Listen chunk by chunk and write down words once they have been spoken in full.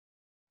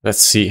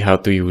Let's see how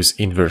to use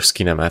inverse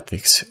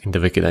kinematics in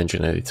the Wicked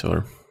Engine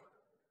editor.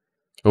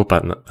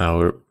 Open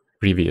our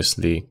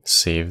previously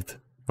saved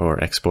or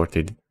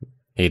exported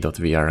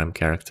a.vrm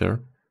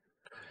character.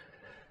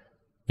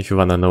 If you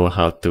want to know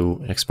how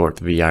to export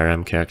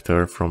VRM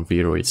character from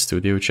Vroid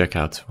Studio, check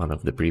out one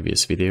of the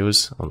previous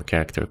videos on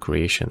character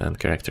creation and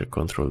character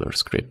controller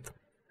script.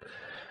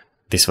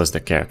 This was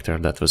the character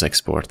that was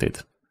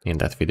exported in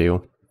that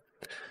video.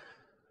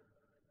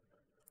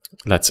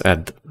 Let's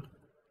add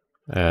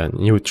a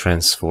new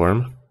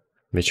transform,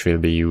 which will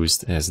be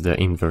used as the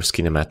inverse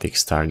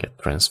kinematics target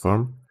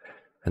transform.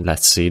 And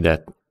let's say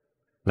that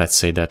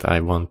I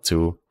want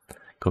to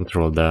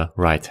control the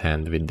right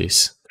hand with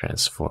this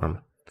transform,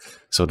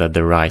 so that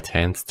the right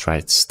hand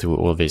tries to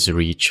always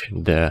reach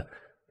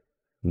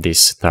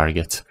this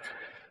target.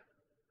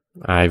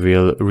 I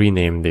will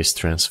rename this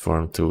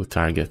transform to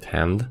target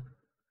hand,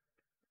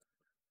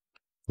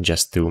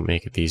 just to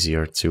make it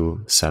easier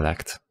to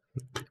select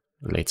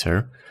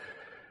later.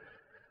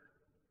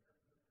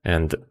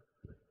 And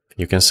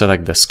you can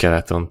select the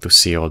skeleton to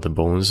see all the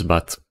bones,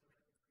 but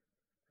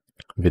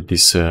with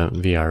this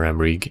VRM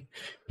rig,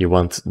 you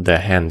want the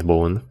hand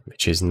bone,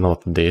 which is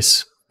not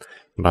this,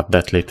 but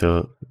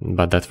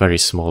that very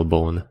small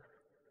bone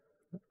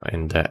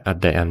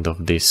at the end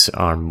of this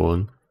arm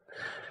bone.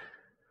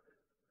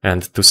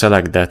 And to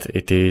select that,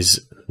 it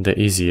is the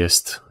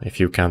easiest if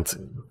you can't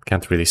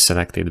really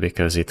select it,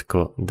 because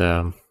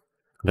the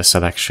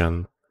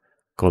selection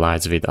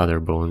collides with other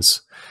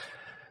bones.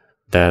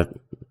 The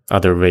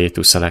other way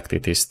to select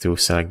it is to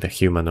select the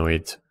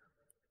humanoid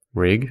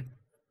rig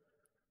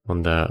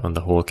on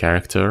the whole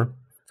character,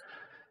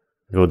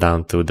 go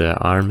down to the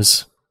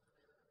arms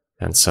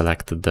and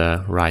select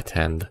the right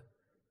hand.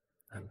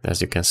 And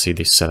as you can see,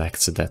 this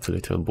selects that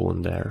little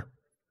bone there.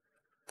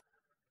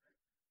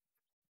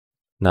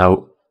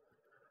 Now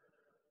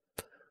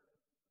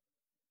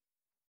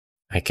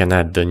I can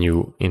add the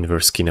new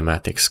inverse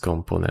kinematics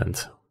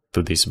component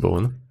to this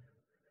bone.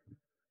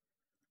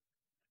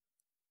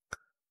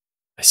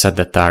 I set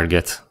the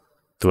target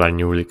to our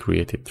newly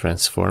created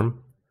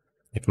transform.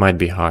 It might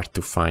be hard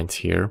to find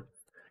here.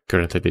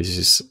 Currently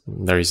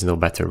there is no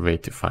better way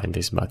to find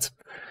this, but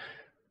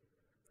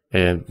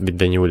with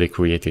the newly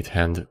created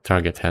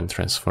target hand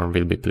transform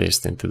will be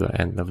placed into the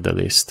end of the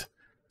list.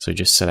 So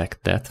just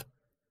select that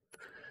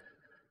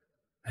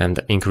and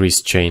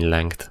increase chain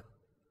length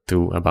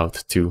to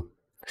about 2.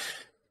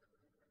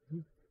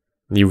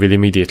 You will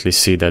immediately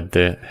see that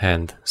the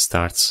hand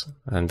starts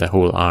and the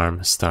whole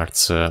arm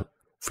starts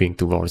moving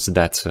towards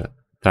that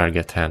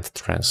target hand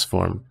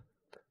transform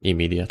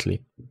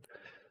immediately.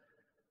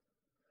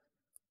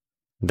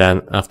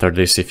 Then after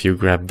this, if you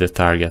grab the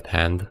target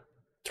hand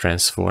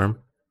transform,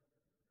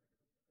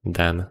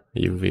 then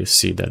you will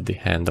see that the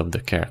hand of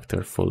the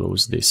character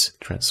follows this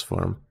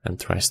transform and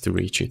tries to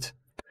reach it.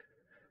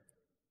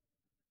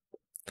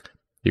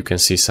 You can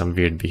see some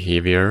weird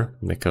behavior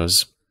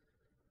because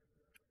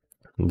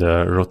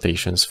the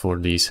rotations for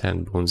these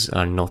hand bones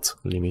are not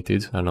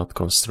limited, are not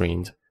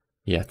constrained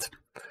yet.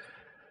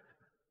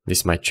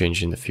 This might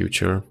change in the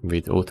future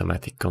with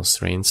automatic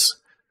constraints,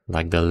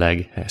 like the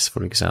leg has,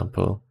 for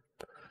example.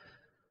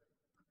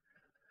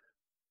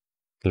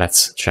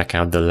 Let's check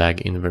out the leg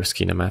inverse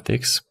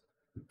kinematics,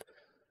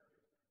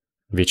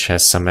 which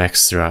has some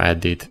extra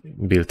added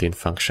built-in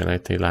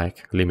functionality,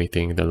 like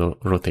limiting the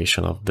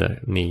rotation of the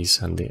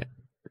knees and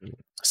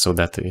so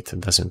that it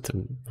doesn't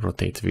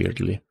rotate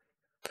weirdly.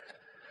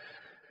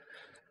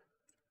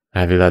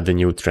 I will add the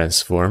new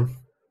transform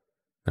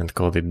and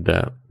call it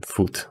the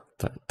foot,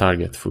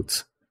 target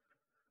foot.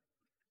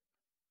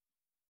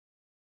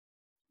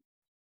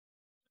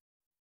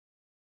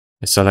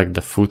 I select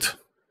the foot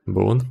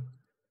bone,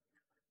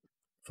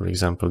 for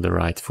example the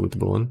right foot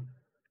bone,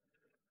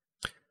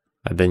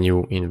 add the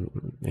new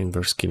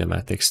inverse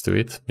kinematics to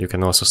it. You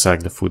can also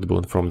select the foot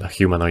bone from the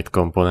humanoid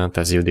component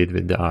as you did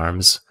with the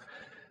arms,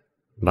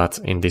 but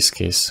in this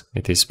case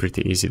it is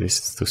pretty easy to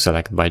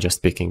select by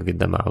just picking with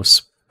the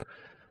mouse.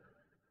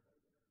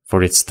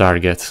 For its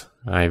target,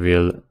 I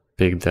will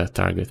pick the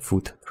target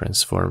foot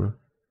transform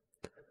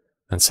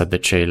and set the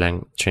chain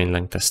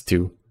length as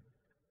 2.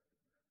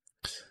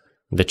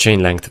 The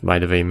chain length, by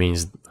the way,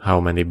 means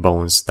how many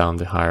bones down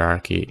the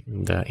hierarchy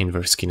the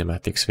inverse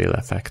kinematics will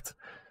affect.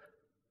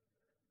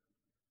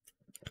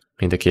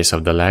 In the case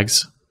of the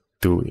legs,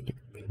 2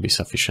 will be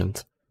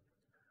sufficient.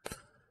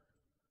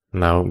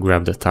 Now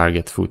grab the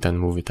target foot and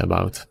move it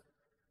about.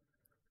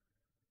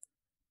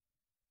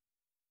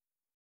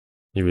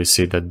 You will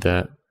see that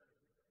the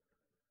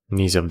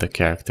knees of the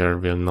character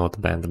will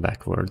not bend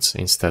backwards,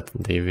 instead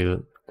they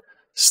will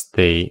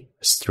stay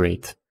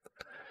straight.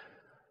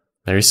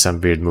 There is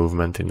some weird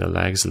movement in the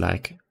legs,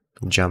 like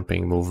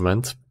jumping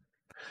movement.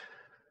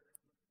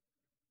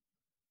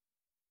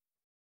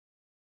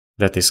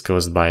 That is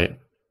caused by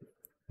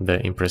the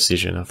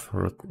imprecision of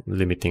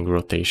limiting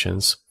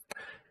rotations.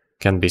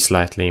 Can be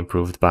slightly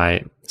improved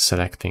by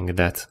selecting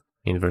that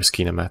inverse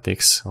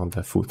kinematics on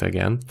the foot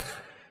again.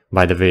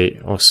 By the way,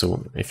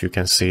 also, if you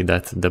can see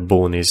that the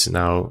bone is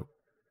now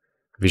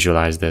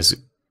visualized as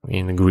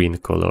in green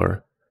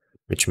color,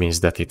 which means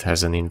that it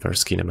has an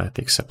inverse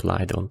kinematics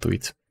applied onto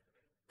it.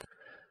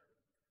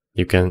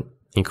 You can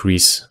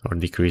increase or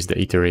decrease the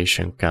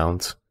iteration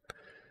count.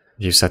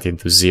 If you set it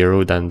to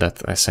 0, then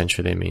that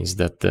essentially means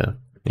that the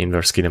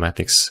inverse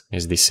kinematics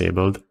is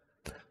disabled.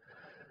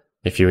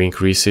 If you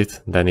increase it,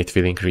 then it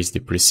will increase the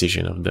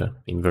precision of the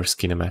inverse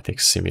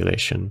kinematics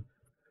simulation.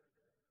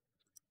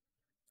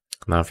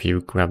 Now if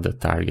you grab the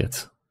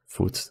target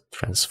foot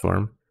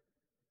transform,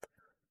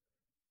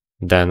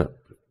 then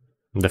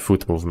the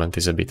foot movement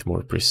is a bit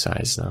more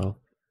precise now.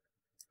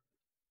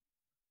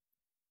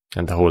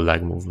 And the whole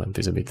leg movement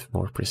is a bit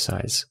more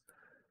precise.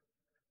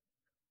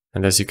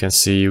 And as you can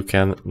see, you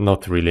can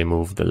not really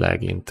move the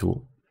leg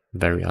into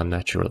very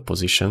unnatural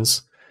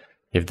positions.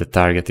 If the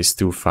target is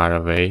too far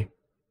away,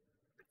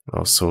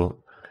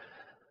 also,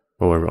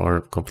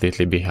 or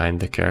completely behind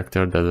the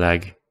character, the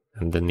leg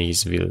and the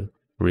knees will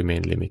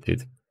remain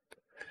limited.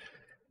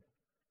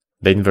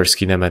 The inverse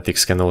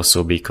kinematics can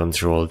also be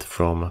controlled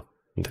from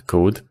the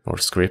code or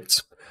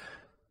scripts,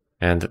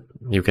 and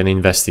you can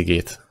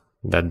investigate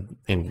that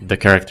in the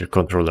character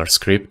controller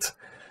script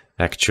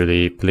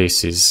actually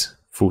places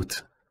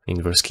foot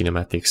inverse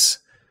kinematics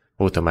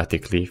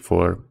automatically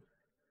for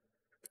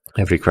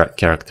every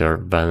character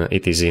when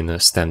it is in a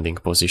standing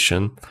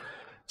position,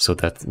 so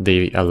that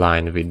they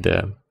align with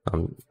the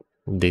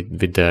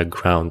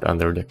ground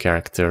under the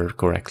character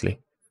correctly.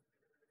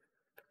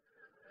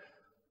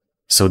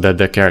 So that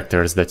the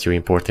characters that you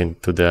import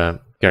into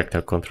the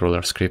character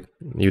controller script,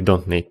 you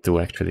don't need to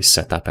actually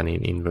set up any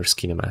inverse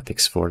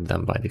kinematics for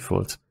them by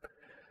default.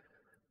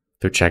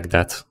 To check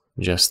that,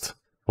 just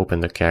open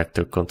the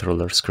character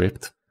controller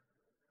script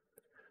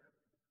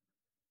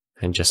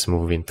and just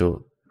move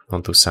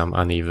onto some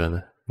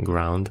uneven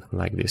ground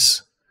like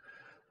this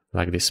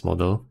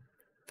model.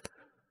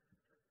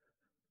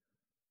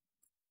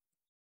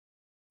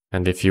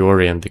 And if you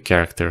orient the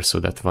character so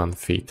that one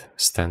feet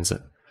stands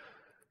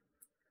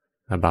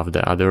above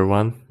the other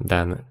one,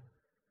 then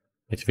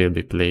it will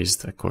be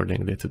placed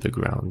accordingly to the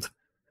ground.